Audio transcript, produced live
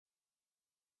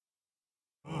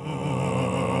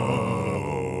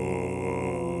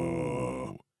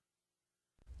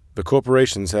The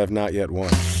corporations have not yet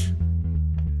won.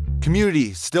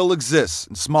 Community still exists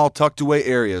in small tucked-away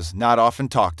areas not often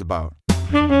talked about.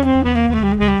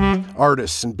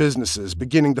 Artists and businesses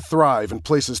beginning to thrive in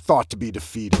places thought to be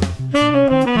defeated.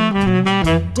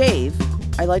 Dave,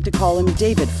 I like to call him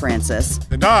David Francis.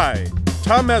 And I,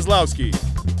 Tom Maslowski,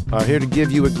 are here to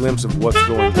give you a glimpse of what's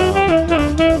going down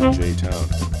downtown J-Town.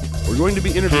 We're going to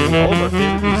be interviewing all of our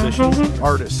favorite musicians,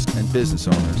 artists, and business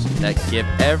owners that give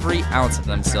every ounce of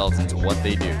themselves into what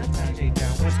they do.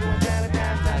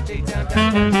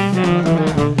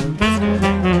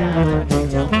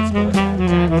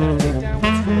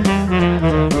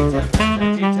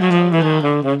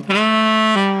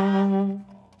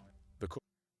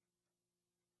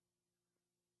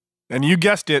 And you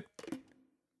guessed it,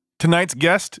 tonight's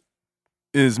guest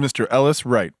is Mr. Ellis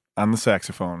Wright on the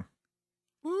saxophone.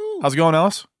 Woo. How's it going,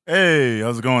 Ellis? Hey,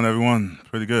 how's it going, everyone?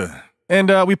 Pretty good.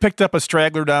 And we picked up a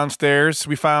straggler downstairs.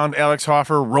 We found Alex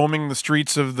Hoffer roaming the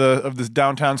streets of this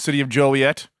downtown city of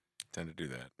Joliet. Tend to do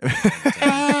that.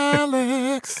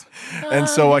 Alex. And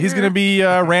so he's going to be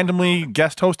randomly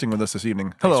guest hosting with us this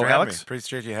evening. Hello, Alex.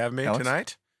 Appreciate you having me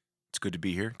tonight. It's good to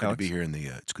be here. Good to be here in the.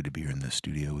 It's good to be here in the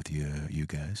studio with you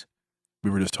guys. We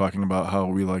were just talking about how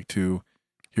we like to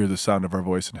hear the sound of our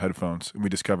voice in headphones, and we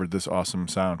discovered this awesome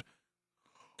sound.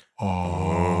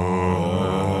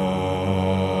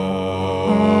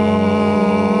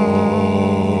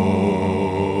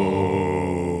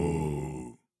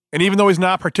 And even though he's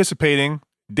not participating,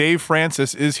 Dave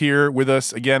Francis is here with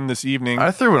us again this evening. I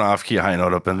threw an off-key high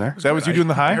note up in there. That was you doing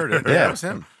the high? Yeah, that was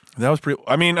him. That was pretty.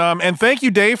 I mean, and thank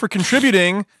you, Dave, for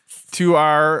contributing to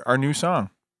our new song.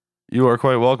 You are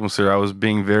quite welcome, sir. I was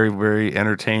being very, very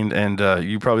entertained, and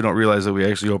you probably don't realize that we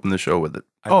actually opened the show with it.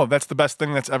 Oh, that's the best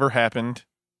thing that's ever happened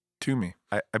to me.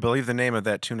 I believe the name of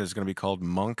that tune is going to be called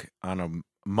Monks on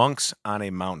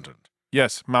a Mountain.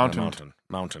 Yes, mountained.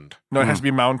 Mountained. No, it has to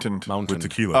be mountained. With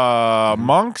tequila.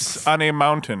 Monks on a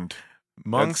mountain.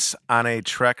 Monks on a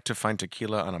trek to find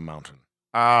tequila on a mountain.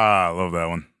 Ah, I love that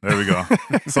one. There we go.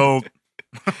 So...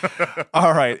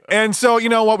 All right. And so, you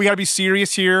know what? We got to be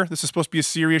serious here. This is supposed to be a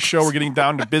serious show. We're getting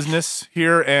down to business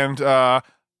here. And I'm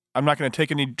not going to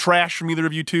take any trash from either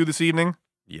of you two this evening.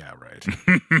 Yeah, right.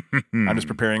 I'm just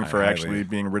preparing for actually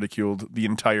being ridiculed the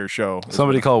entire show.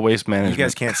 Somebody call Waste Management. You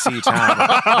guys can't see Tom.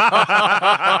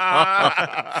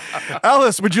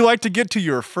 Ellis, would you like to get to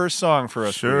your first song for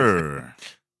us? Sure.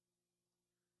 Please?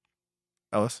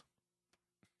 Ellis?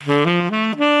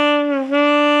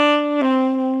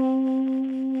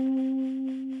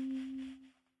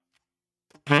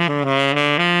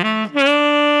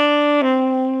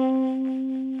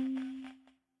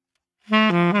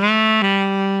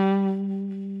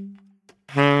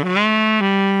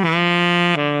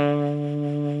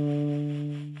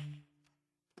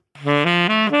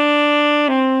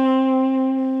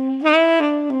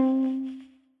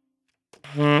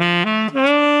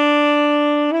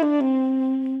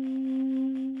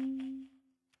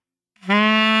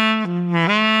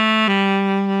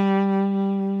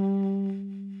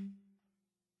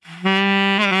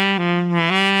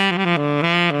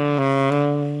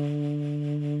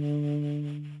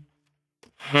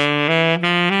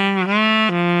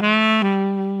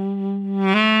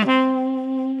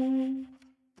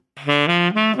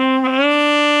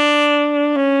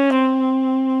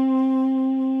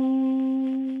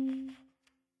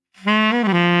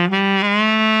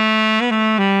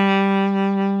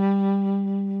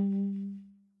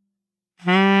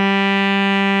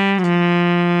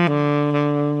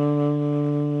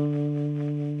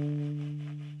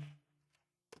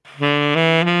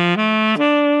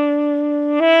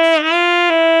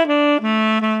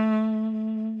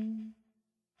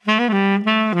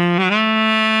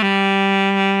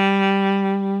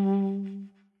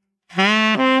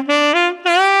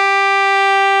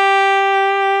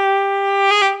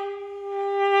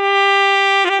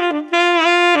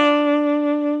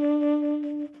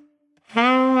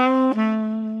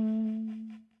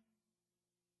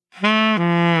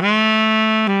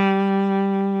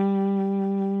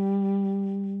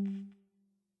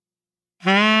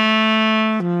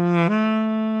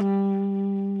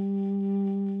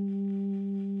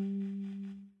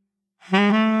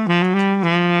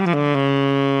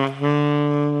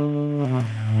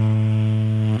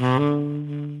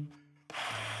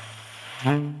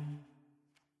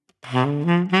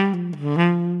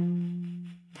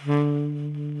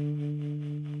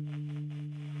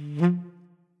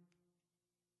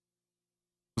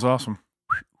 Was awesome.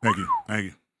 Thank you. Thank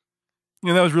you. You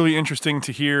know, that was really interesting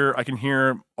to hear. I can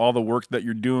hear all the work that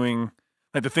you're doing,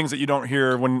 like the things that you don't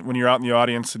hear when you're out in the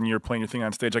audience and you're playing your thing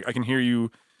on stage. Like I can hear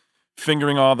you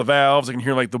fingering all the valves. I can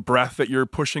hear like the breath that you're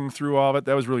pushing through all of it.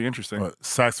 That was really interesting. But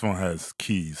saxophone has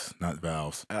keys, not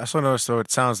valves. I also noticed though it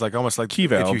sounds like almost like Key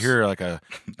if you valves. hear like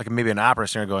maybe an opera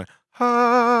singer going,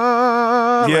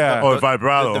 ah, Yeah. Oh, the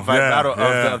vibrato. the vibrato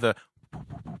yeah, of the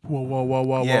whoa, whoa, whoa,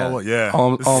 whoa, Yeah. whoa, yeah.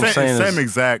 All It's I'm the saying same is-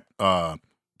 exact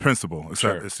principle, except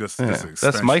Sure. it's just Yeah, this that's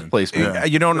extension. mic placement. Yeah.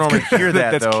 You don't normally hear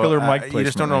that That's though. killer mic You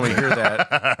just don't placement normally hear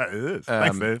that. it is.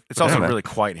 Thanks, Dave. It's also Yeah. really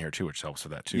quiet in here too, which helps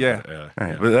with that too. Yeah. But, All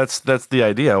right, but that's the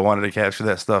idea. I wanted to capture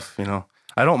that stuff.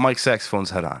 I don't mic saxophones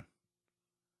head on.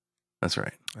 That's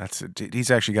right. that's it.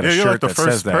 He's actually got Yeah, a you're shirt like the that first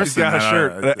says that. person. He's got a that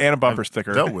shirt and a bumper I've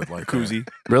sticker. dealt with like that. Koozie.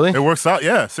 Really? It works out.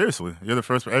 Yeah, seriously. You're the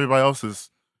first. Everybody else is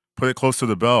put it close to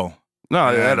the bell. No,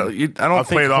 Yeah. I don't I'll think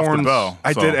play it off the horns. bell.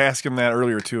 I so, did ask him that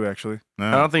earlier too, actually.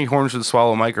 yeah. I don't think horns should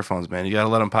swallow microphones, man. You got to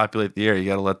let them populate the air. You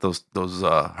got to let those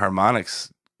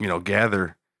harmonics,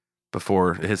 gather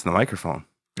before it hits the microphone.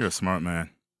 You're a smart man.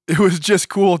 It was just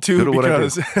cool too Good at what I do.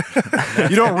 because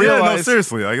you don't Yeah, no, realize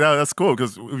seriously. Like that's cool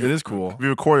because it is cool. we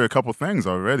recorded a couple things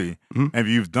already, Mhm. and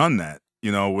you've done that.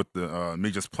 With the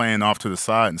me just playing off to the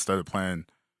side instead of playing,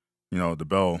 the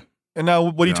bell. And now,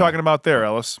 what are you Yeah. talking about there,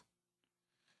 Ellis?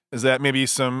 Is that maybe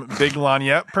some big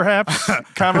lagniappe, perhaps?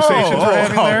 Conversations we're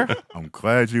having there? I'm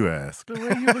glad you asked.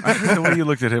 The way you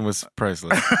looked at him was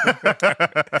priceless.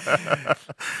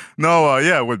 No,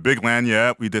 yeah, with Big Land,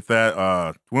 yeah, we did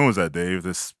that. When was that, Dave?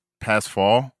 This past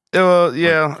fall?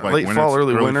 Yeah, Like late winter- fall,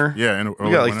 early winter. Yeah,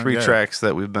 We got like 3 tracks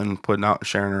that we've been putting out and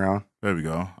sharing around. There we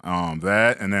go.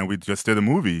 That, and then we just did a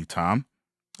movie, Tom.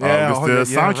 Yeah, we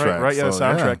just did a soundtrack. Right, yeah, the so,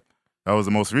 soundtrack. That was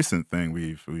the most recent thing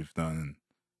we've done and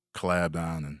collabed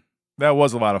on, and That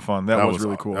was a lot of fun. That was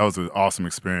really cool. That was an awesome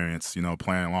experience.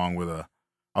 Playing along with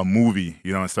a movie.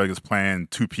 Instead of just playing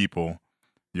 2 people,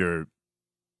 you're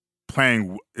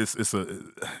playing.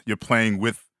 You're playing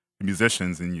with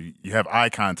musicians, and you have eye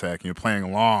contact, and you're playing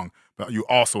along, but you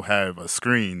also have a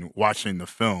screen watching the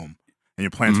film, and you're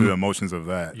playing to the emotions of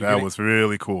that. You're That getting- was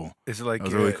really cool. Is it like That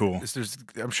was really cool.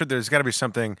 I'm sure there's got to be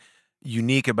something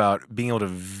unique about being able to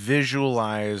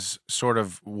visualize sort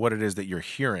of what it is that you're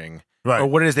hearing, Right. or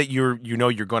what it is that you're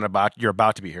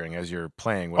about to be hearing as you're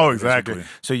playing. Oh, whatever it is you're exactly. doing.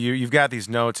 So you've got these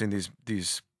notes and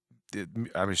these.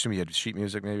 I'm assuming you had sheet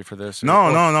music maybe for this.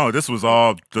 No. This was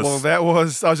all just. Well, that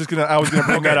was I was gonna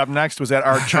bring that up next. Was that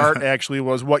our chart actually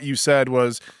was what you said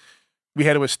was we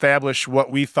had to establish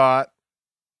what we thought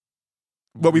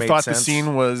the Made scene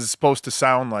sense. was supposed to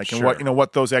sound like, and what Sure.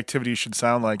 what those activities should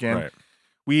sound like. And Right.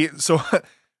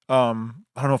 I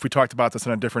don't know if we talked about this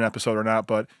in a different episode or not,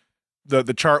 but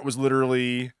the chart was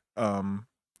literally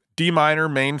D minor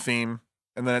main theme,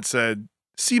 and then it said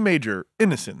C major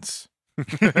innocence,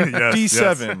 Yes,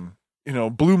 D7.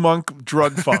 Blue Monk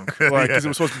drug funk, because it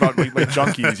was supposed to be about like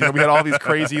junkies. We had all these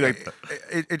crazy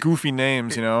goofy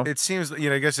names. It seems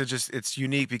I guess it's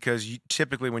unique because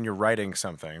typically when you're writing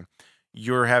something,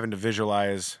 you're having to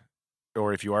visualize,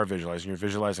 or if you are visualizing, you're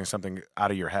visualizing something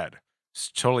out of your head. It's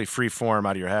totally free form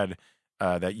out of your head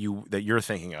that you're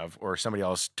thinking of, or somebody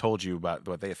else told you about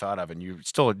what they thought of, and you're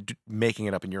still making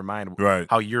it up in your mind Right.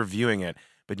 how you're viewing it.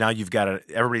 But now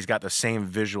everybody's got the same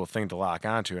visual thing to lock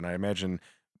onto, and I imagine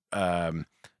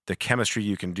the chemistry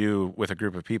you can do with a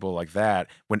group of people like that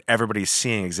when everybody's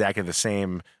seeing exactly the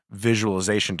same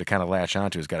visualization to kind of latch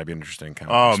onto has got to be an interesting kind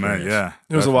of Oh experience. man, yeah.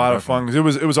 It was a lot of fun. 'Cause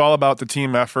it was all about the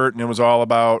team effort, and it was all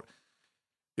about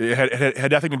it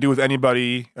had nothing to do with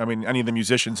anybody. I mean, any of the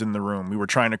musicians in the room. We were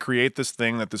trying to create this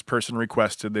thing that this person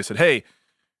requested. They said, "Hey,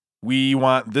 we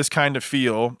want this kind of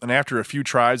feel." And after a few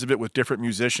tries of it with different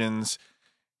musicians,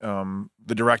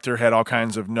 the director had all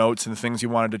kinds of notes and things he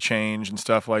wanted to change and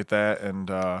stuff like that. And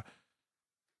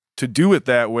to do it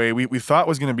that way, we thought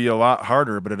was going to be a lot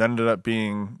harder, but it ended up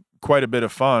being quite a bit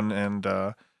of fun. And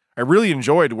I really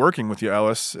enjoyed working with you,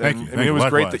 Ellis. Thank And, you. I mean, it was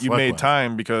great that Likewise, you made likewise.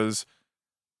 time because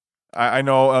I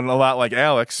know a lot like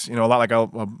Alex, a lot like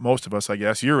most of us, I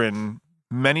guess. You're in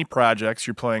many projects.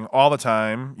 You're playing all the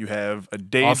time. You have a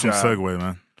day Awesome job. segue,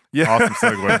 man. Yeah. Awesome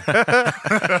segue.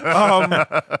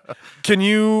 Can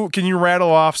you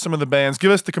rattle off some of the bands?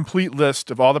 Give us the complete list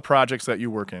of all the projects that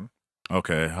you work in.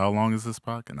 Okay, how long is this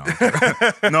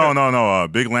podcast? No.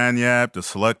 Big Land Yap, the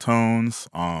Select Tones,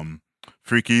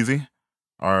 Freak Easy,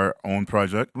 our own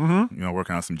project. Mm-hmm.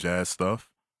 Working on some jazz stuff.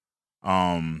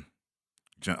 John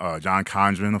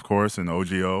Condren, of course, and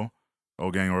OGO,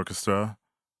 O Gang Orchestra.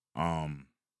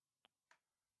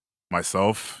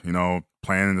 Myself,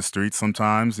 playing in the streets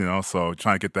sometimes, so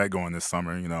trying to get that going this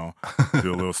summer, do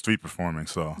a little street performing.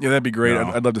 So Yeah, that'd be great.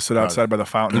 No. I'd love to sit outside by the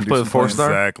fountain and Just do play some with Four playing. Star?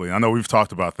 exactly. I know we've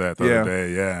talked about that the Yeah. other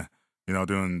day. Yeah. You know,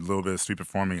 doing a little bit of street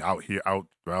performing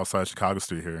outside Chicago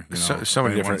Street here. You know, So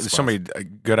many playing one different, so many spots.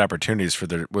 good opportunities for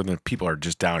when the people are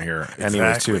just down here,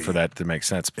 anyways, too, Exactly. for that to make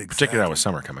sense. Particularly now with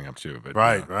summer coming up too. But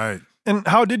Right, right. And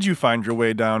how did you find your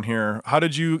way down here? How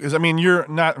did you? Because I mean, you're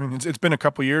not. I mean, it's been a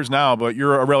couple years now, but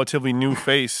you're a relatively new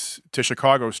face to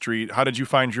Chicago Street. How did you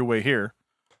find your way here?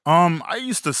 I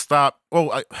used to stop.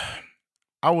 Well,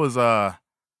 I was how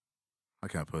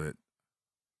can I put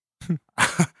it?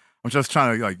 I'm just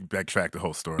trying to like backtrack the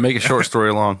whole story. Make a short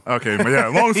story long. Okay, but yeah,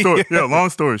 long story. Yeah, long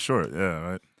story short.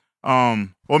 Yeah, right.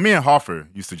 Well, me and Hoffer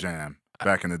used to jam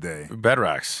back in the day.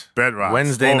 Bedrocks.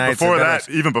 Wednesday nights. at Before Bedrocks.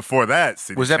 that, even before that,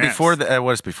 City Was that Champs. before that? It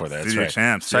was before that. That's City right.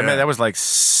 Champs. So I yeah. met. That was like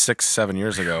 6-7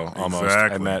 years ago almost.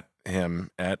 Exactly. I met him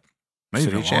at Maybe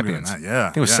City even longer than Champions. that, yeah, I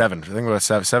think it was yeah. 7. I think it was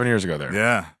 7 years ago there.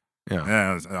 Yeah. Yeah.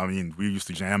 Yeah. I mean, we used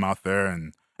to jam out there,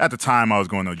 and at the time, I was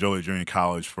going to Joliet Junior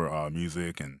College for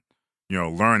music, and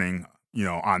learning,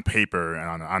 on paper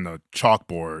and on the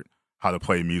chalkboard how to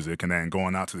play music, and then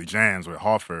going out to the jams with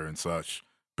Hoffer and such,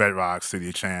 Bedrock, City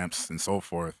of Champs, and so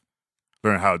forth.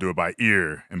 Learning how to do it by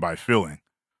ear and by feeling.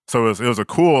 So it was a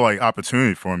cool like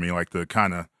opportunity for me, like to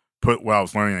kind of put what I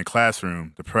was learning in the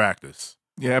classroom to practice.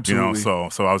 Yeah, absolutely. So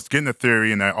I was getting the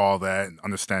theory and all that, and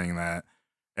understanding that,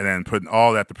 and then putting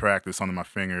all that to practice under my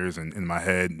fingers and in my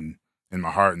head and in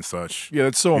my heart and such. Yeah,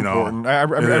 that's so important. I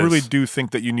really do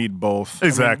think that you need both.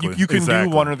 Exactly. I mean, you can exactly.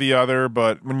 do one or the other,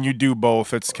 but when you do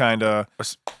both, it's kind of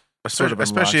sort of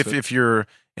especially unlocks it. if your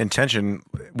intention,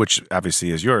 which obviously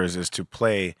is yours, is to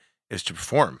play, is to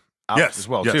perform out Yes, as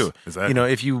well yes, too. exactly.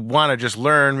 If you want to just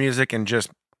learn music and just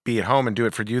be at home and do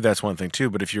it for you, that's one thing too.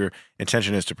 But if your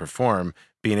intention is to perform,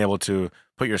 being able to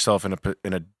put yourself in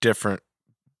a different,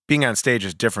 being on stage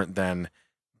is different than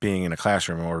being in a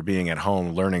classroom or being at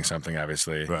home learning something.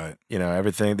 Obviously, Right.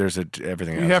 Everything.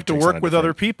 Everything. You have to work with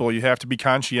other people. You have to be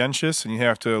conscientious, and you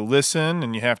have to listen,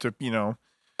 and you have to,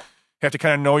 have to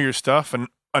kind of know your stuff and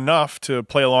enough to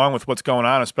play along with what's going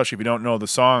on, especially if you don't know the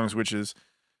songs, which is,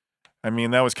 I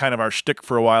mean, that was kind of our shtick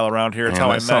for a while around here. It's Man,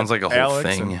 how I that met sounds like a whole Alex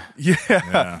thing. and-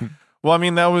 yeah. Well, I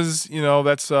mean, that was,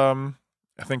 that's,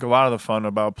 I think a lot of the fun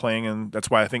about playing, and that's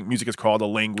why I think music is called a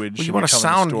language. Well, you want to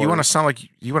sound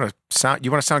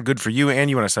good for you, and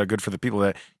you want to sound good for the people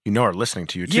that are listening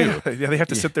to you too. Yeah, they have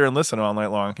to sit there and listen all night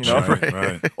long.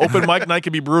 Right. Open mic night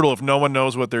can be brutal if no one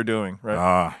knows what they're doing.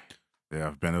 Right. Yeah,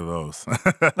 I've been to those.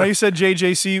 Now you said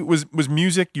JJC was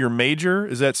music your major?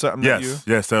 Is that something that you?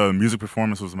 Yes. Music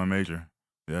performance was my major.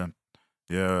 Yeah.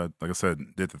 Like I said,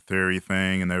 did the theory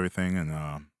thing and everything,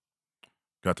 and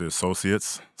got the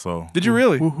associates. So Did you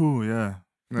really? Woohoo! Yeah.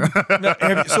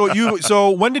 Now, so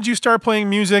when did you start playing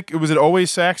music? Was it always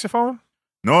saxophone?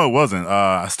 No, it wasn't.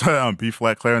 I started on B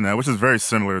flat clarinet, which is very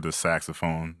similar to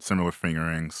saxophone, similar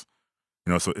fingerings.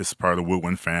 So it's part of the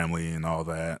woodwind family and all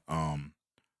that.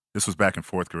 This was back in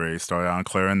 4th grade. Started on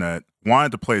clarinet.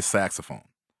 Wanted to play saxophone,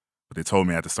 but they told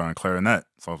me I had to start on clarinet.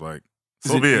 So I was like,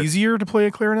 Is it easier to play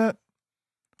a clarinet?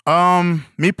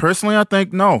 Me personally, I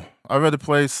think no. I'd rather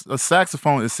play a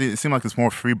saxophone. It seemed like it's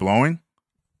more free blowing,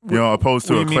 opposed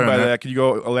to What a do you mean clarinet. by that? Could you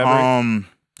go elaborate?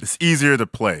 It's easier to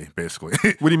play, basically.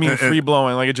 What do you mean free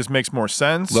blowing? Like it just makes more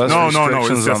sense? Less No, restrictions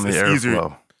it's just on the it's easier.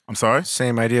 airflow. I'm sorry.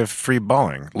 Same idea of free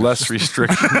balling. Less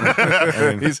restrictions.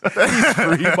 He's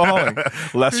free balling.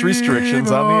 Less restrictions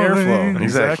on the airflow.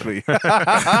 Exactly.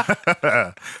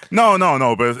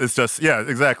 No. But it's just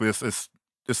exactly.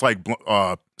 It's like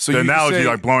So the you analogy say-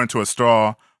 like blowing into a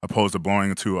straw opposed to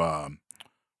blowing into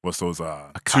what's those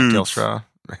A cocktail tubes. straw.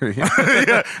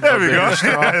 Yeah, there we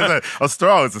go. A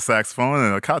straw is a saxophone,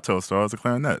 and a cocktail straw is a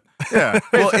clarinet. Yeah.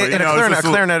 Well, basically, and it's a just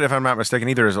clarinet, if I'm not mistaken,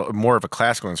 either is more of a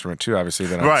classical instrument too, obviously,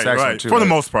 than a right, saxophone right. too. For the right?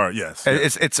 most part, yes.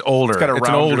 It's older. got a It's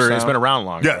an rounder older. It's sound. been around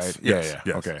longer. Yes, Right? yes, Yeah.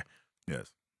 yes. Okay.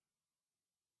 Yes.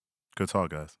 Good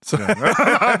talk, guys. Yeah.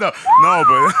 no,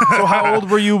 but So how old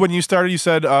were you when you started? You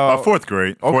said 4th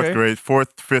grade. Okay.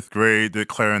 5th grade, did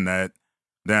clarinet.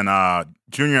 Then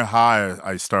junior high,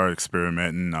 I started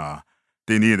experimenting.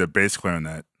 They needed a bass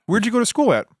clarinet. Where'd you go to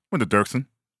school at? Went to Dirksen.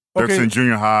 Okay. Dirksen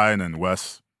Junior High, and then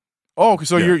West. Oh,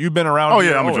 so Yeah. you've been around. Oh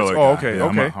here yeah, I'm a always. Joliet Oh, guy. okay, Yeah,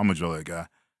 okay. I'm a Joliet guy.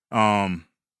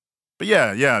 But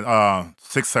yeah.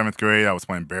 6th, 7th grade, I was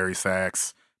playing bari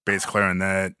sax, bass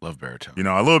clarinet. Love baritone.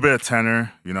 A little bit of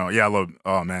tenor. I love.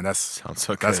 Oh man, Sounds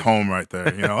so good. that's home right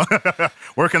there.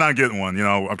 Working on getting one.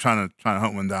 I'm trying to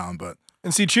hunt one down, but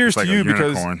And see, cheers It's to like a you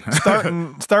because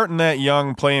unicorn. starting that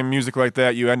young, playing music like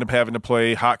that, you end up having to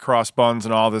play hot cross buns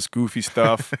and all this goofy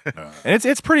stuff, and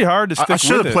it's pretty hard to stick I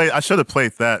should with have it. played. I should have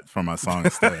played that for my song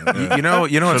instead. Yeah. You know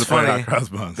what's Should've played funny? Hot Cross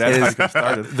Buns. That's how is you get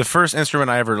started. the first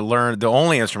instrument I ever learned, the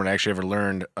only instrument I actually ever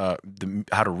learned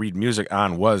how to read music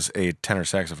on was a tenor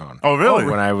saxophone. Oh, really?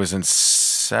 When I was in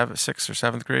sixth or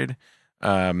seventh grade.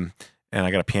 And I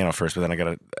got a piano first, but then I got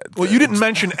a. Well, you didn't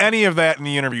mention any of that in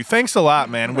the interview. Thanks a lot,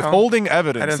 man. Withholding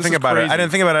evidence. I didn't This think is about crazy. it. I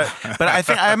didn't think about it, but I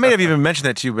think I may have even mentioned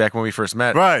that to you back when we first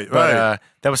met. Right, but, right.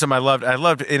 That was something I loved.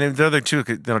 And the other two,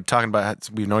 talking about how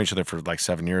we've known each other for like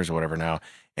 7 years or whatever now,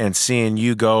 and seeing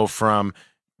you go from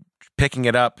picking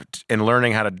it up and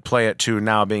learning how to play it to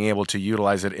now being able to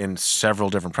utilize it in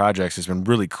several different projects has been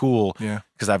really cool. Yeah.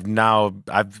 Because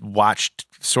I've watched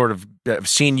I've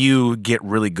seen you get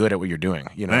really good at what you're doing.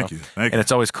 You know. Thank you. And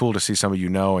it's always cool to see somebody you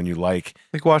know and you like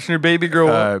Like watching your baby grow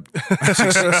up.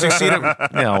 succeed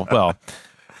at, well,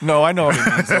 No, I know what it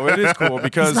means, though. It is cool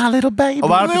because my little baby. a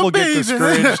lot of people Little get baby.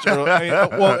 discouraged.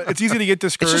 Well, it's easy to get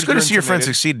It's discouraged. just good or to see your friends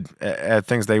intimidated. succeed at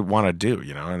things they want to do,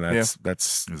 you know, and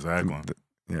that's Exactly.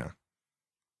 yeah.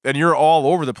 And you're all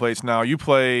over the place now. You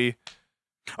play.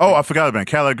 Oh, I forgot about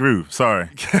Cadillac Groove. Sorry.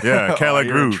 Yeah, Oh, Cadillac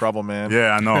you're in Groove. trouble, man.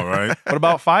 Yeah, I know, right? What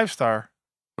about 5-star?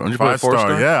 Don't you play 5 star.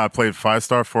 4-star? Yeah, I played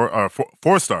 5-star,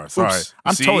 4-star. Sorry, Oops.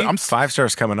 I'm See? totally. I'm 5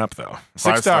 stars coming up though.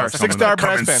 5 stars 6-star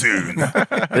coming brass soon.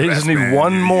 They just need man,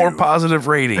 one you. more positive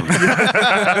rating.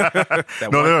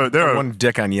 No, there are One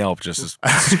dick on Yelp just is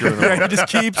screwing Yeah, around. he just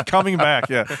keeps coming back.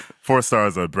 Yeah. 4-star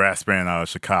is a brass band out of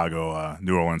Chicago,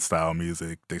 New Orleans style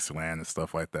music, Dixieland and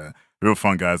stuff like that. Real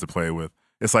fun guys to play with.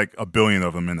 It's like a billion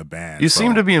of them in the band. You so,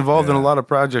 seem to be involved in a yeah. lot of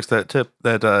projects that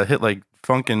hit like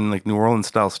funk and like New Orleans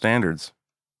style standards.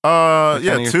 Yeah, Kind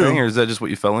of your two. thing, or is that just what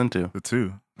you fell into? The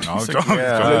two. No, He's I'm like, joking.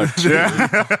 yeah.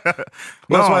 Yeah.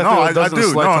 Well, that's why I feel like I Dozen do.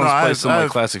 Select No, Tones no, play some like I've-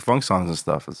 classic funk songs and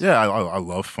stuff. It's- Yeah, I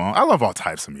love funk. I love all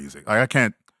types of music. Like I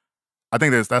can't. I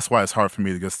think that's why it's hard for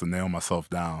me to just to nail myself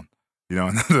down, you know,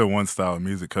 into one style of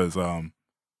music. Because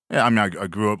yeah, I mean, I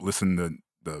grew up listening to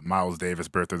the Miles Davis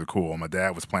 "Birthday to Cool." My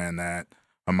dad was playing that.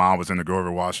 My mom was into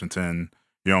Grover Washington.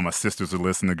 You know, my sisters were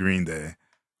listening to Green Day.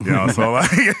 You know, so like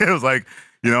it was like,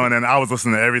 you know, and then I was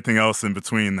listening to everything else in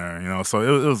between there. You know, so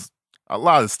it was a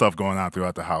lot of stuff going on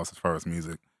throughout the house as far as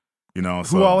music. You know,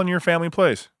 so Who all in your family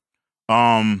plays?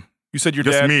 You said your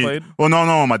just dad me. played. Well,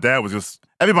 no, my dad was just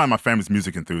everybody in my family's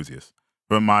music enthusiasts.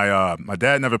 But my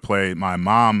dad never played. My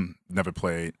mom never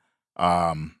played.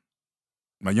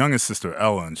 My youngest sister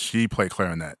Ellen, she played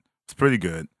clarinet. It's pretty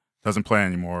good. Doesn't play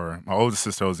anymore. My oldest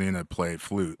sister Ozina played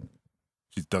flute.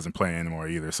 She doesn't play anymore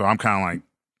either. So I'm kind of like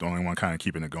the only one kind of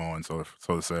keeping it going, so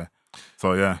to say.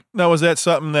 So yeah. Now, was that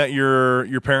something that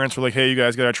your parents were like, "Hey, you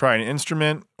guys got to try an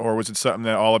instrument," or was it something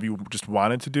that all of you just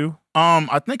wanted to do?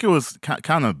 I think it was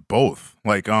kind of both.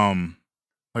 Like,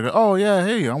 oh yeah,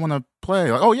 hey, I want to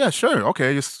play. Like, oh yeah, sure,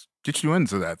 okay, just get you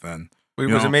into that then. Was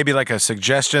You know? it maybe like a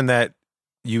suggestion that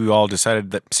you all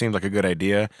decided that seemed like a good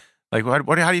idea? Like, how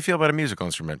do you feel about a musical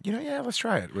instrument? You know, yeah, let's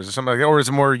try it. Was it something like that, or is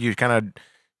it more you kind of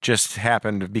just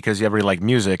happened because you everybody liked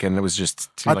music and it was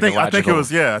just seemed like a I think it logical-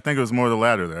 was I think it was more the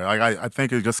latter there. Like I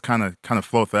think it just kind of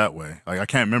flowed that way. Like I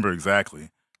can't remember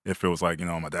exactly if it was like, you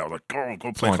know, my dad was like,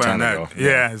 go play long time clarinet. ago.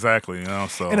 Yeah, exactly. You know,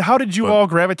 so And how did you but- all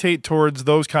gravitate towards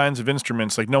those kinds of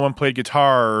instruments? Like, no one played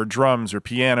guitar or drums or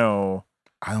piano.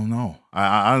 I don't know.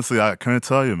 I honestly I couldn't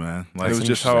tell you, man. Like It was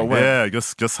just how it went. Yeah,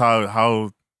 just how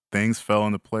things fell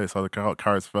into place, how the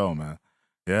cards fell, man.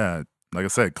 Yeah, like I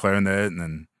said, clarinet and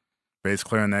then bass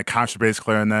clarinet, contrabass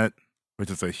clarinet, which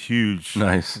is a huge.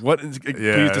 Nice. What is?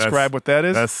 Yeah, please describe what that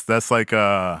is. That's like Seen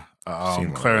one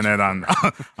of clarinet on.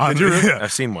 Did you really? Yeah.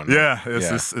 I've seen one. Yeah,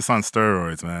 it's on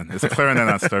steroids, man. It's a clarinet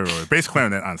on steroids. Bass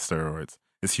clarinet on steroids.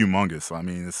 It's humongous. I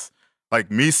mean, it's like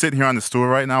me sitting here on the stool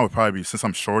right now would probably be, since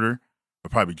I'm shorter,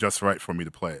 would probably be just right for me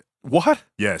to play it. What?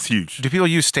 Yeah, it's huge. Do people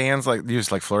use stands like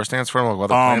floor stands for them?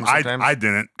 Like other play them sometimes? I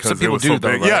didn't Some because it people was do, so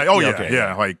though, big. right? Yeah, oh Yeah, yeah, okay,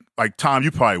 yeah. yeah. Like Tom,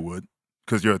 you probably would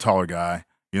because you're a taller guy.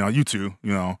 You know, you too.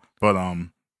 You know, but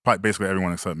probably basically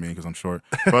everyone except me because I'm short.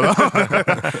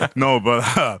 But no,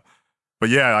 but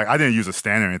yeah, like I didn't use a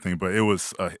stand or anything. But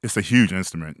it's a huge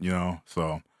instrument. You know,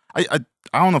 so I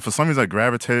don't know, for some reason I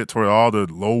gravitated toward all the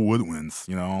low woodwinds.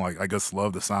 You know, like I just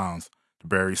love the sounds. The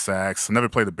bari sax. I never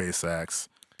played the bass sax.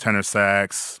 Tenor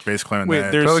sax, bass clarinet. Wait,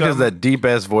 there's Probably because some- that deep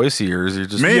ass voice of yours. You're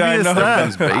just Maybe Yeah, I it's know.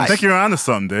 that. Bass. I think you're onto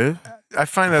something, Dave. I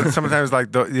find that sometimes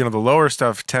like the lower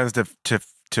stuff tends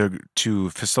to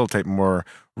facilitate more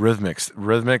rhythmic.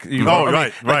 You Oh, I mean,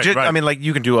 right, like, right. I mean, like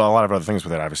you can do a lot of other things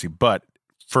with it, obviously, but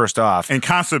first off, In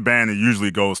concert band, it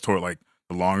usually goes toward like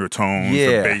the longer tones,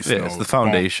 Yeah. the bass Yeah, notes, it's the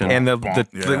foundation. And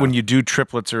yeah. when you do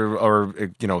triplets or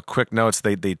quick notes,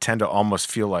 they tend to almost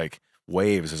feel like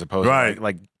waves as opposed Right. to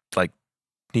like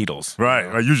needles. Right, you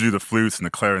know? right. Usually the flutes and the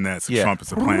clarinets, the Yeah.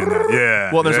 trumpets are playing that.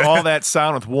 Yeah. Well, there's yeah. all that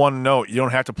sound with one note. You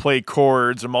don't have to play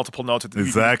chords or multiple notes. You can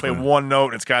just Exactly. play one note,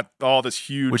 and it's got all this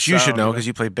huge. Which you should sound know to it. because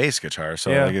you play bass guitar,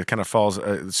 so Yeah. like, it kind of falls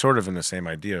sort of in the same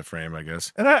idea frame, I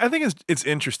guess. And I think it's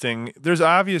interesting. There's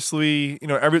obviously,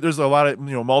 there's a lot of,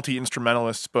 multi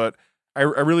instrumentalists, but I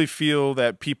really feel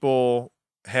that people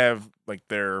have like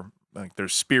their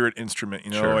spirit instrument,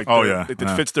 Sure. like Oh, yeah. that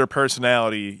Yeah. fits their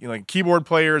personality. Like keyboard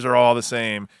players are all the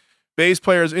same. Bass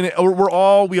players, and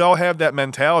we all have that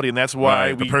mentality, and that's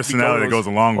why Right, the personality that goes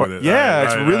along with it. Yeah, Right,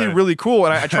 it's right, really, right. really cool.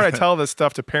 And I try to tell this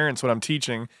stuff to parents when I'm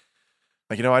teaching.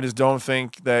 Like, I just don't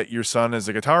think that your son is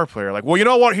a guitar player. Like, well, you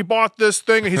know what? He bought this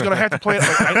thing and he's going to have to play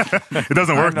it. Like, It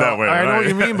doesn't work that way. I know right? what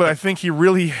you mean, but I think he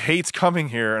really hates coming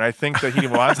here. And I think that he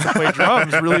wants to play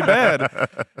drums really bad.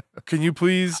 Can you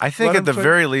please? I think let at him the play?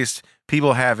 very least,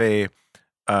 people have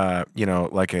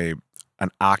like an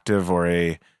octave or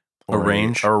a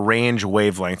range? a range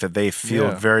wavelength that they feel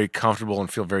Yeah. very comfortable and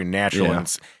feel very natural. Yeah.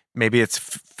 And maybe it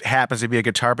happens to be a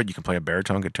guitar, but you can play a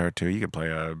baritone guitar too. You can play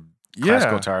a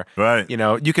classical guitar. Right.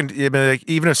 You can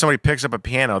even if somebody picks up a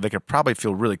piano, they could probably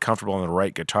feel really comfortable on the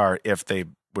right guitar if it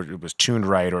was tuned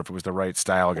right or if it was the right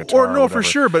style guitar. Or no, for whatever.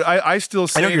 sure. But I still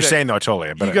say I know what you're that saying though,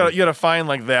 totally. But you got to find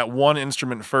like that one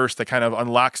instrument first that kind of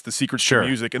unlocks the secrets Sure. to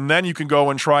music, and then you can go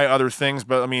and try other things.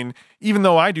 But I mean, even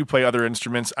though I do play other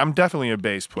instruments, I'm definitely a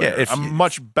bass player. if I'm you-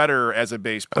 much better as a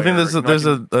bass I player. think there's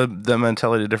the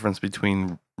mentality difference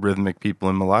between rhythmic people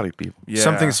and melodic people. yeah.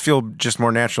 some things feel just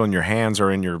more natural in your hands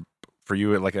or for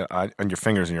you like on your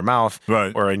fingers in your mouth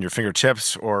Right. or in your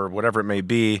fingertips or whatever it may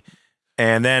be.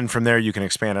 And then from there you can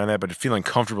expand on that. But feeling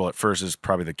comfortable at first is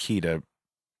probably the key to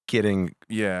getting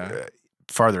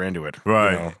farther into it.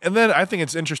 Right. And then I think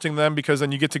it's interesting then because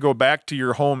then you get to go back to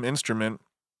your home instrument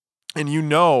and you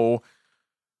know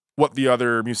what the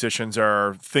other musicians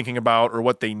are thinking about or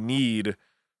what they need.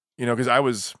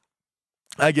 Because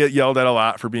I get yelled at a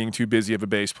lot for being too busy of a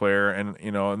bass player, and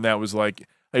and that was like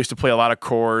I used to play a lot of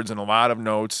chords and a lot of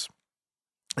notes.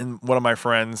 And one of my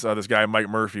friends, this guy Mike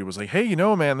Murphy, was like, "Hey,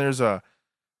 man, there's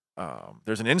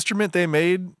an instrument they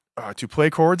made to play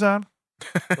chords on.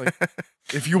 Like,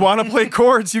 if you want to play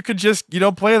chords, you could just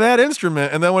play that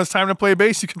instrument, and then when it's time to play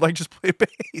bass, you can just play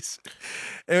bass."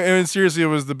 And seriously, it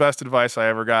was the best advice I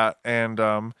ever got. And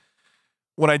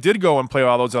when I did go and play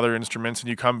all those other instruments, and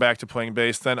you come back to playing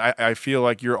bass, then I feel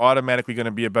like you're automatically going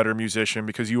to be a better musician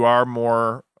because you are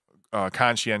more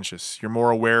conscientious. You're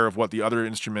more aware of what the other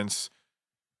instruments.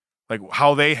 Like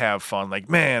how they have fun. Like,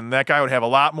 man, that guy would have a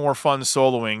lot more fun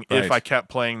soloing if Right. I kept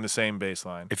playing the same bass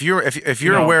line. If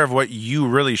you're aware of what you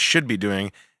really should be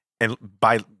doing, and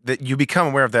you become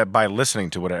aware of that by listening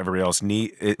to what everybody else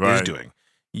is Right. doing.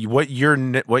 What your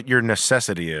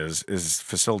necessity is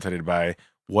facilitated by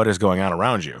what is going on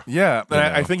around you. Yeah, and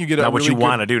I know, think you get not a what really you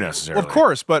want to good- do necessarily. Of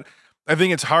course, but I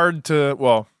think it's hard to.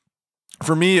 Well,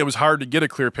 for me, it was hard to get a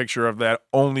clear picture of that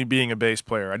only being a bass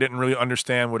player. I didn't really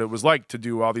understand what it was like to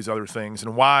do all these other things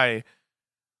and why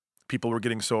people were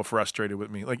getting so frustrated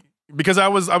with me. Like because I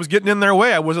was getting in their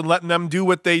way. I wasn't letting them do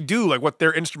what they do, like what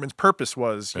their instrument's purpose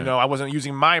was. Yeah. I wasn't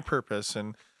using my purpose,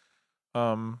 and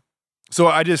so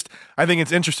I think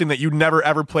it's interesting that you never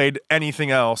ever played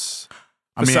anything else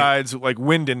besides like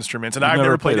wind instruments, and You've I've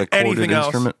never played a corded anything else.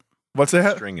 instrument. What's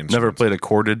that? String Never instruments. played a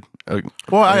corded.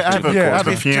 Well, I have a, Yeah, I have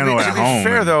I a mean, piano to at be home.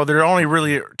 fair and- though, there are only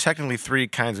really technically three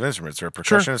kinds of instruments: there are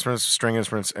percussion instruments, string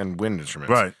instruments, and wind instruments.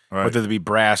 Right. Right. Whether they be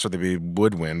brass or they be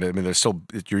woodwind, I mean, there's still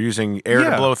you're using air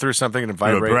Yeah. to blow through something and You have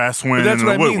a vibrate. brass wind But that's and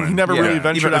what a I wood mean. wind. He never really Yeah.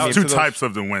 ventured Even out there's into two those- types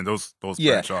of the wind. Those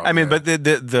Yeah, branch off. I mean, yeah.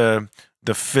 but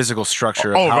the physical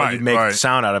structure of Oh, how right, you make right.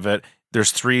 sound out of it.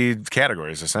 There's three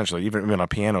categories essentially. Even a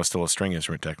piano is still a string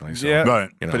instrument technically. So, Yeah, Right.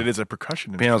 you know. but it is a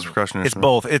percussion. Piano's instrument. percussion It's instrument.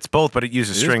 both. It's both, but it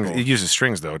uses It is strings. both. It uses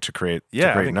strings though to create Yeah,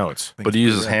 I create think- notes. But he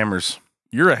uses hammers.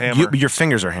 You're a hammer. Your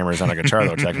fingers are hammers on a guitar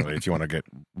though. Technically, if you want to get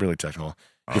really technical,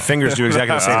 your fingers do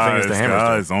exactly the same thing as the hammers do.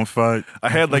 Guys, don't fight. I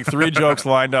had like 3 jokes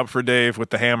lined up for Dave with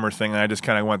the hammer thing, and I just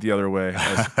kind of went the other way.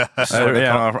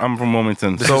 I'm from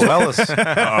Wilmington. So Ellis,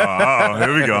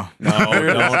 Here we go. No,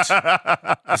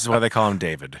 don't. This is why they call him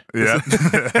David. Yeah.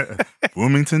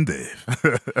 Wilmington Dave.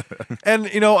 And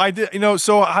I did.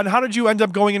 So how did you end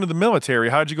up going into the military?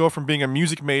 How did you go from being a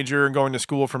music major and going to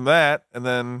school from that, and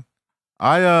then?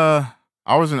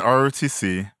 I was in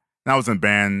ROTC, and I was in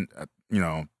band at,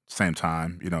 same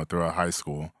time, throughout high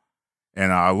school.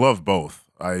 And I love both.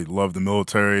 I love the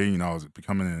military, I was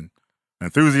becoming an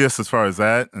enthusiast as far as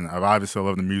that. And I've obviously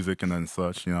loved the music and then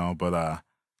such, but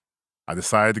I I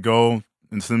decided to go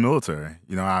into the military.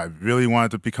 You know, I really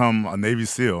wanted to become a Navy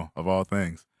SEAL of all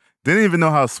things. Didn't even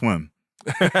know how to swim.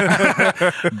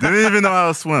 Didn't even know how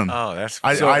to swim. Oh, that's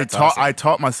I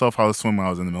taught myself how to swim when I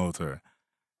was in the military,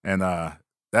 and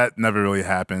that never really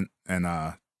happened. And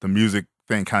the music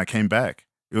thing kind of came back.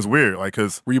 It was weird, like,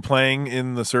 cause Were you playing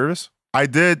in the service? I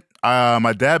did.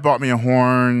 My dad bought me a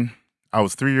horn. I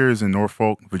was 3 years in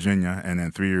Norfolk, Virginia, and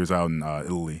then 3 years out in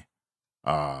Italy.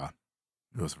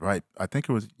 It was right. I think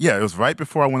it was. Yeah, it was right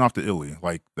before I went off to Italy.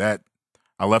 Like that,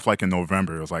 I left like in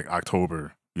November. It was like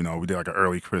October. You know, we did like an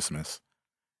early Christmas,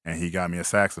 and he got me a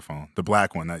saxophone, the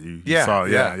black one that you saw.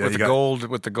 Yeah, with the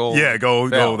gold. Yeah,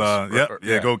 gold. bells.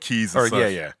 Gold keys. And Or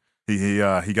such. yeah.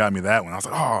 He got me that one. I was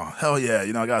like, oh hell yeah,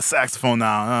 you know, I got a saxophone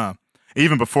now.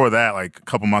 Even before that, like a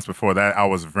couple months before that, I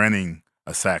was renting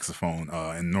a saxophone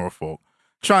in Norfolk,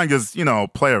 trying to just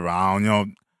play around. You know,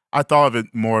 I thought of it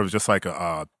more as just like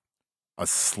a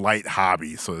slight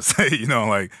hobby, so to say. You know,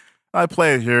 like I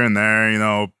play it here and there. You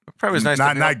know, Probably was nice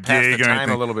not to not pass gig the or time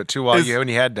anything. a little bit too when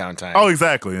you had downtime. Oh,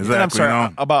 exactly. And I'm sorry. You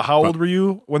know? About how old were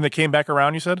you when they came back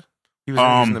around? You said He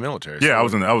was in the military. Yeah,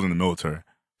 so I was in the military.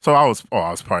 So I was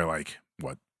probably like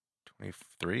what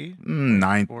 23?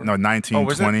 19,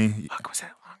 was 20. Fuck, was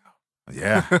that long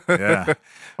ago? Yeah.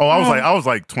 Oh, I was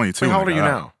like 22. Wait, how old are when you I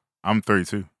got now? out. I'm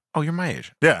 32. Oh, you're my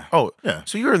age. Yeah. Oh, Yeah.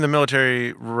 So you were in the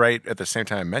military right at the same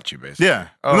time I met you, basically. Yeah.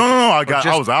 Oh, No. okay.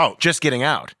 I was out. Just getting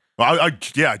out. Well, I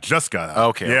just got out.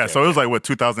 Okay, Yeah. okay, So it was like what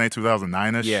 2008,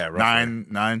 2009 ish. Yeah, roughly.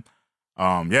 nine.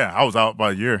 Yeah, I was out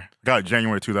about a year. Got it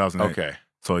January 2008. Okay.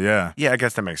 So yeah. Yeah, I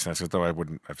guess that makes sense, though I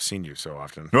wouldn't have seen you so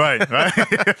often. Right.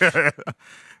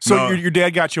 so. No. Your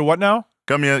dad got you what now?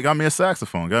 Got me a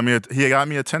saxophone. He got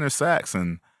me a tenor sax,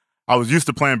 and I was used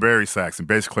to playing bari sax and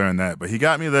bass clarinet, but he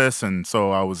got me this, and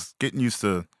so I was getting used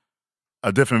to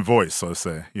a different voice, so to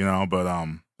say, But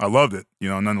I loved it,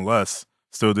 nonetheless,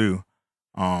 still do.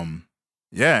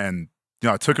 Yeah, and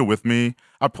I took it with me.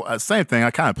 Same thing.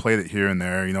 I kind of played it here and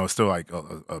there, It's still like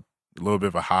a little bit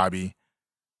of a hobby.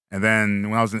 And then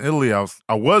when I was in Italy,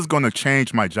 I was going to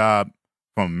change my job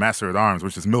from Master at Arms,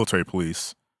 which is military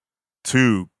police,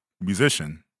 to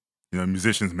musician,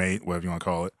 musician's mate, whatever you want to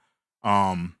call it,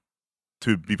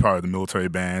 to be part of the military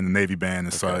band, the Navy band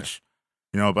and such,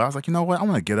 but I was like, you know what? I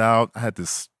want to get out. I had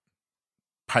this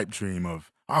pipe dream of,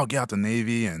 I'll get out the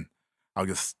Navy and I'll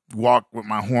just walk with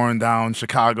my horn down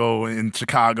Chicago and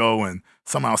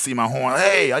somehow see my horn.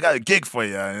 Hey, I got a gig for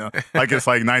you. Like it's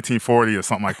like 1940 or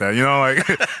something like that. Like,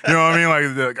 you know what I mean?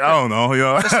 Like I don't know.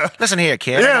 Listen here,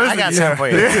 kid. Yeah, I got something for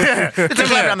you. Yeah. It's a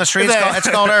club down the street. It's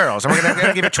called Earl's, and we're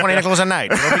gonna give you 20 nickels a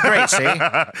night. It'll be great. See?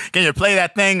 Can you play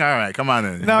that thing? All right, come on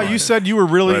in. Now you said you were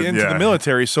really But, into the yeah.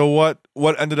 military. So what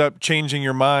ended up changing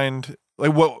your mind?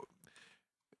 Like what?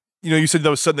 You said that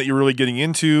was something that you were really getting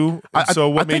into. So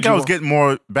what I made think you? I was getting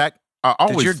more back.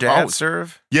 Did your dad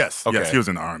serve? Yes, Okay. yes, he was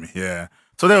in the Army. Yeah,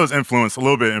 so there was influence, a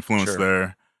little bit of influence Sure.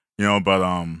 there, But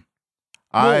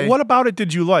Well, what about it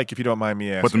did you like, if you don't mind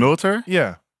me asking? with the military?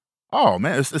 Yeah. Oh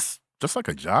man, it's just like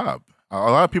a job. A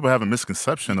lot of people have a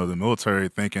misconception of the military,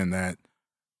 thinking that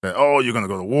you're gonna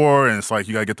go to war and it's like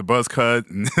you gotta get the buzz cut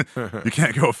and you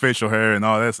can't grow facial hair and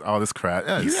all this crap.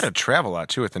 Yeah, You had to travel a lot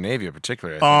too with the Navy, in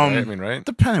particular. Right? I mean, right?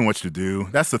 Depending what you do,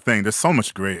 that's the thing. There's so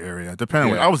much gray area.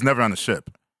 Yeah. I was never on the ship.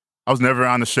 I was never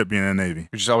on the ship being in the Navy.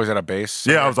 You're just always at a base.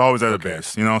 Yeah, I was always at a Okay.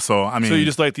 base. So I mean, So you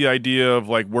just like the idea of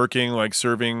like working, like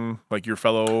serving, like your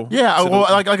fellow. yeah. citizens?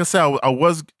 Like I said, I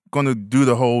was going to do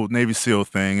the whole Navy SEAL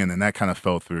thing, and then that kind of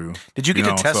fell through. Did you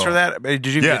get to test for that? Did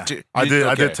you? Yeah, I did.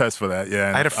 I okay. did test for that.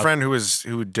 Yeah, I had a friend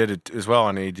who did it as well,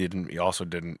 and he also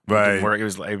didn't. It Right. didn't work. It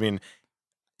was. I mean,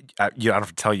 I don't have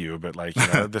to tell you, but like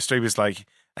the story was like,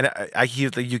 and you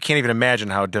can't even imagine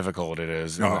how difficult it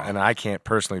is, and I can't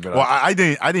personally. But well, I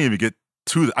didn't even get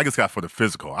to. I just got for the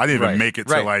physical. I didn't even Right, make it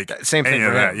to right. like Same thing any for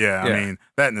of that. him. Yeah, Yeah. I mean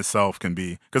that in itself can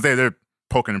be because they're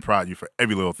poking and prodding you for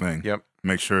every little thing. Yep.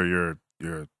 Make sure you're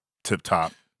tip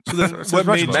top. So then, It's what as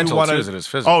much made you mental want too as to? it is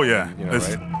physical. Oh yeah,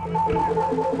 right?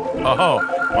 Oh,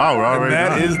 wow, we're already That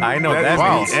done. is. I know that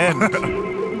that is means- the end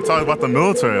Talking about the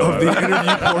military. of the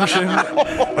interview portion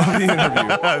of the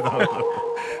interview.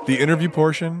 The interview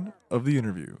portion of the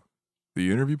interview.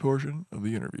 The interview portion of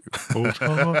the interview.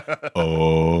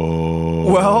 oh,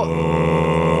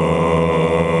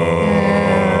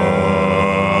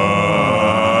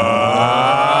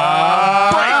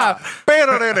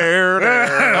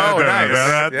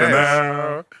 nice.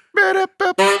 Yes.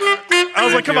 I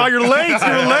was like, come on, you're late. You're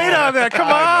late on that. Come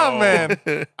on,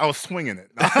 man. I was swinging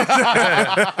it.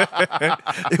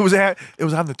 It was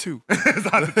on the two.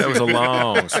 That was a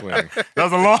long swing. That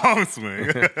was a long swing.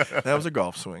 That was a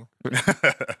golf swing.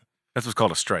 That's what's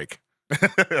called a strike.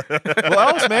 Well,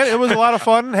 Ellis, man, it was a lot of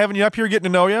fun having you up here, getting to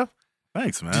know you.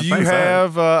 Thanks, man. Do you Thanks,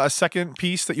 have a second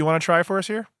piece that you want to try for us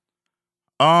here?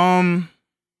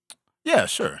 Yeah,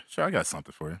 sure. I got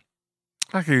something for you.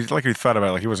 Like he thought about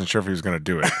it, like he wasn't sure if he was going to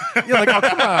do it. You're like, oh,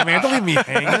 come on, man, don't leave me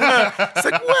hanging. It's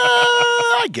like, well,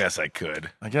 I guess I could.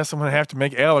 I guess I'm going to have to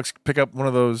make Alex pick up one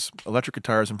of those electric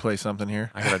guitars and play something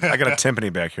here. I got a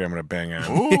timpani back here I'm going to bang on.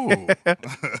 Ooh.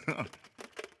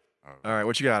 All right,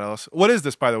 what you got, Ellis? What is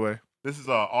this, by the way? This is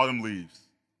Autumn Leaves.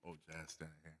 Oh, jazz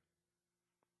standing here.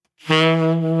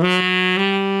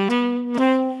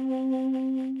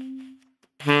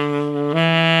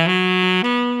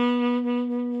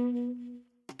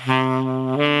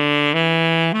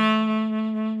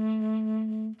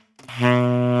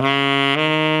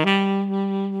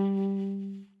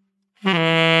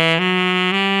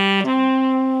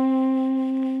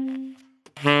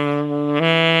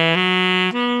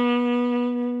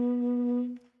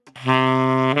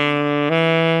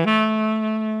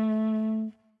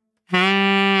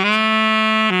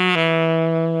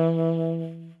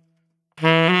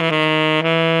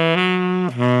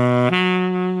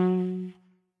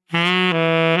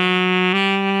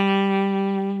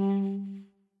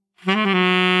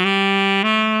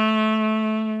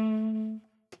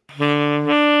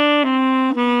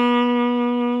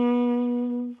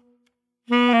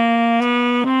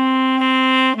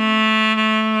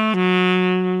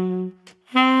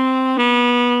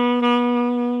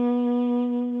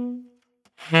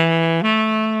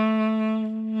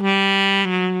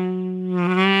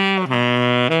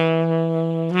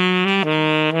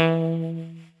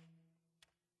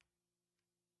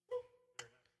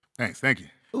 Thank you.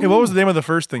 Hey, what was the name of the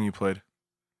first thing you played?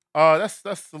 That's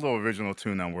the little original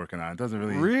tune I'm working on. It doesn't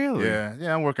really. Really? Yeah.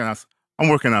 I'm working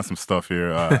on some stuff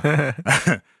here.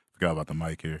 Forgot about the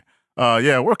mic here.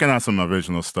 Yeah, working on some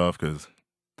original stuff because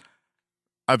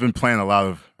I've been playing a lot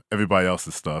of everybody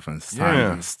else's stuff, and it's time.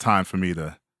 Yeah. It's time for me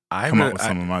to come up with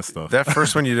some of my stuff. That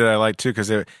first one you did, I liked too,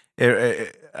 because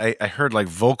I heard like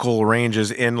vocal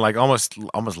ranges in like almost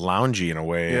loungy in a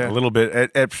way, Yeah. a little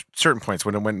bit at certain points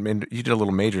when it went. You did a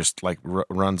little major like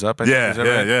runs up. I think. Is that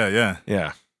right?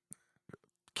 Yeah.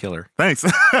 Killer. Thanks.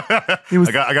 I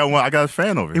got a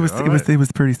fan over here. It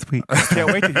was pretty sweet.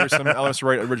 Can't wait to hear some Ellis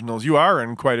Wright originals. You are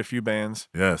in quite a few bands.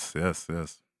 Yes.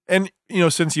 And,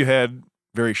 since you had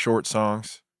very short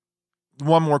songs,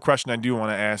 one more question I do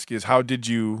want to ask is how did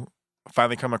you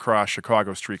finally come across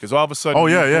Chicago Street? Because all of a sudden, Oh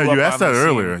yeah. blew up You asked on that the scene.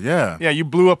 earlier. Yeah. Yeah, you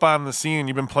blew up on the scene.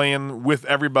 You've been playing with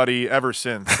everybody ever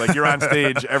since. Like you're on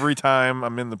stage every time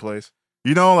I'm in the place.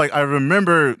 Like I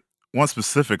remember one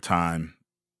specific time,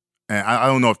 and I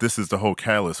don't know if this is the whole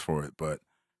catalyst for it, but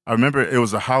I remember it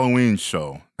was a Halloween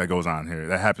show that goes on here.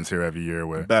 That happens here every year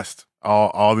where Best.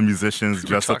 all the musicians We were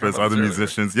dress up talking as about other this earlier.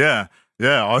 musicians. Yeah.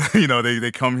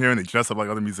 They come here and they dress up like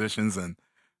other musicians and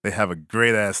they have a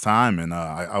great ass time. And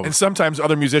I And was sometimes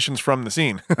other musicians from the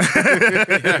scene.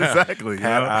 exactly.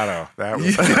 Pat Otto. That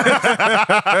was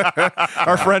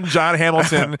Our friend John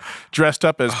Hamilton dressed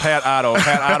up as Pat Otto.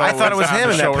 Pat Otto. I thought it was on him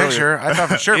the in that show earlier. picture. I thought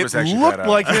for sure it was actually looked Pat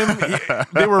Otto. like him.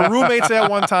 They were roommates at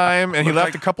one time, and he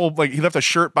left a couple. Like he left a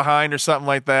shirt behind or something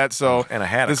like that. So And a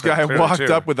hat, This clearly, guy walked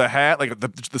too. up with a hat, like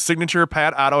the signature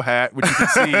Pat Otto hat, which you can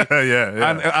see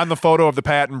yeah. on the photo of the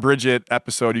Pat and Bridget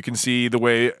episode. You can see the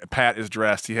way Pat is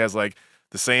dressed. He has like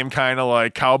the same kind of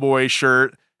like cowboy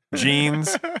shirt,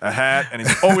 jeans, a hat, and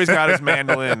he's always got his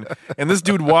mandolin. And this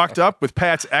dude walked up with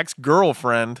Pat's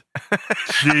ex-girlfriend.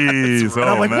 Jeez. And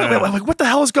I'm Oh like, man. wait, I'm like, what the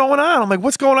hell is going on? I'm like,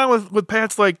 what's going on with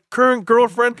Pat's like current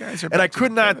girlfriend? And I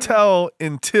could not tell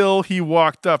until he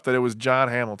walked up that it was John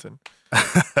Hamilton.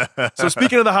 So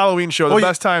speaking of the Halloween show, the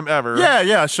best time ever. Yeah.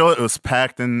 It was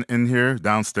packed in here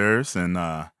downstairs, and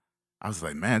I was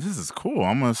like, man, this is cool.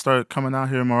 I'm gonna start coming out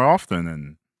here more often,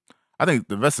 and I think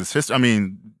the rest is history. I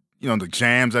mean, the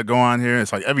jams that go on here.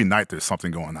 It's like every night there's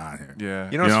something going on here. Yeah.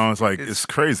 It's like it's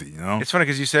crazy. It's funny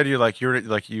because you said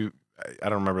I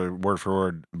don't remember word for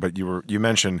word, but you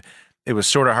mentioned it was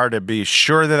sort of hard to be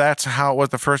sure that that's how it was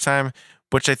the first time,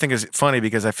 which I think is funny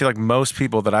because I feel like most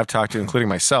people that I've talked to, including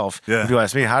myself, Yeah. people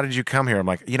ask me, how did you come here? I'm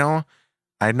like,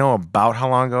 I know about how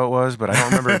long ago it was, but I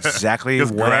don't remember exactly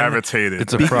Just when. gravitated.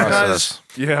 It's a process.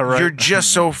 Yeah, right. You're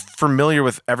just so familiar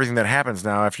with everything that happens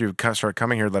now after you kind of start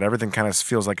coming here that everything kind of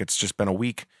feels like it's just been a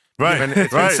week. Right.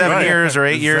 It's been 7 years or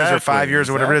 8 years or 5 years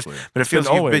or whatever it is. Exactly. But it feels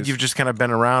been like always. you've just kind of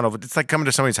been around. It's like coming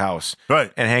to somebody's house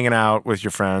Right. and hanging out with your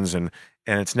friends, and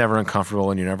it's never uncomfortable,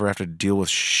 and you never have to deal with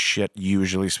shit,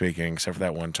 usually speaking, except for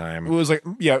that one It time. was like,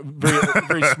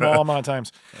 very small amount of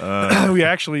times. We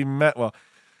actually met,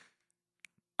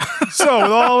 so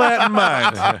with all that in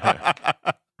mind,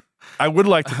 I would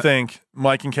like to thank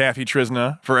Mike and Kathy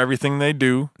Trisna for everything they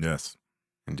do Yes.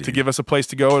 Indeed. to give us a place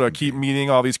to go to keep meeting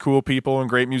all these cool people and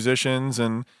great musicians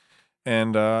and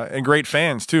great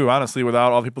fans too. Honestly,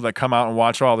 without all the people that come out and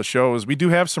watch all the shows, we do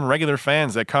have some regular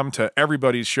fans that come to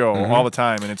everybody's show all the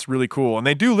time, and it's really cool. And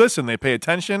they do listen. They pay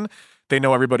attention. They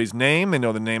know everybody's name. They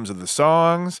know the names of the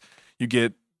songs. You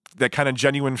get that kind of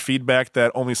genuine feedback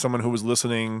that only someone who was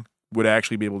listening would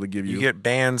actually be able to give you. You get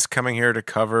bands coming here to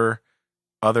cover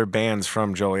other bands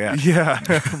from Joliet. Yeah,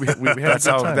 we had That's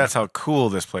a good time. how cool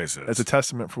this place is. That's a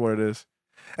testament for what it is.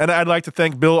 And I'd like to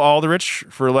thank Bill Aldrich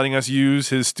for letting us use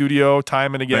his studio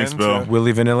time and again. Thanks, Bill.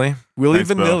 Willie Vanilli. Willie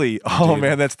Thanks, Bill. Vanilli. Oh, Indeed.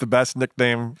 man, that's the best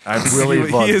nickname. Willie He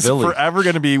is Vaudeville. forever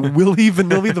going to be Willie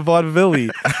Vanilli the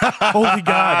Vaudevilli. Holy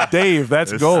God, Dave,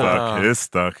 that's It's gold. stuck. It's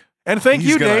stuck. And thank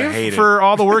He's you, gonna hate Dave, it. for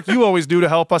all the work you always do to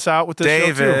help us out with this show,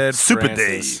 too. David. Super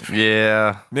Francis. Dave.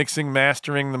 Yeah. Mixing,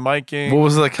 mastering, the miking. What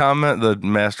was the comment? The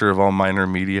master of all minor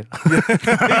media.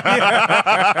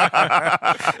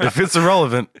 If it's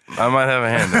irrelevant, I might have a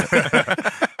hand in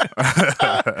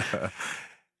it.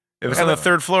 It was on the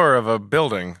third floor of a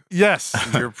building. Yes.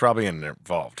 You're probably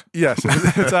involved. Yes,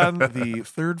 it's on the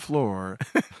third floor.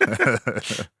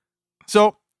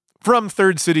 So, from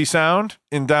Third City Sound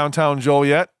in downtown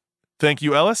Joliet, thank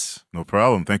you, Ellis. No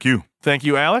problem. Thank you. Thank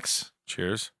you, Alex.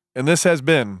 Cheers. And this has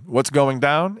been What's Going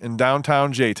Down in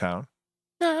Downtown J-Town.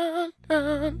 Dun,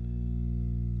 dun.